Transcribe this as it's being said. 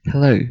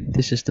Hello,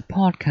 this is the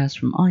podcast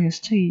from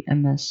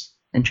IST-MS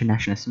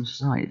International STEM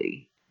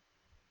Society.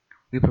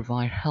 We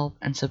provide help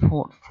and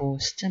support for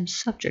STEM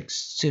subjects,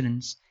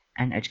 students,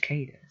 and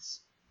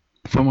educators.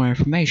 For more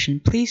information,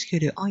 please go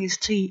to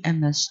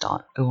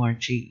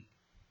istms.org.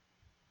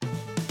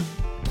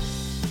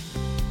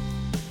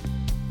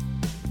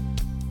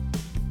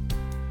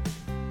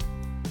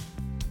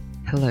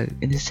 Hello,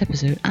 in this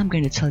episode, I'm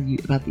going to tell you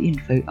about the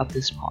info of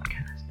this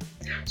podcast.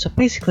 So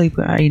basically,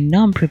 we are a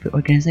non-profit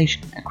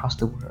organization across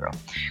the world.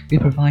 We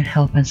provide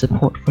help and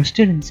support for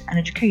students and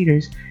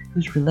educators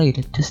who's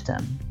related to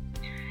STEM.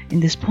 In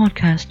this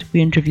podcast,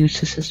 we interview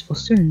successful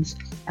students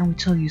and we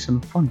tell you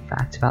some fun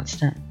facts about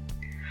STEM.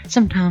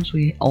 Sometimes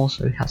we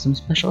also have some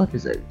special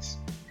episodes.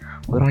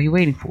 What are you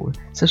waiting for?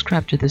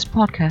 Subscribe to this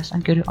podcast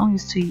and go to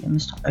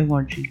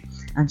istms.org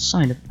and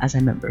sign up as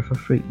a member for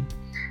free.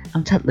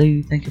 I'm Ted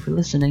Liu, thank you for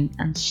listening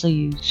and see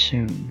you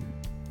soon.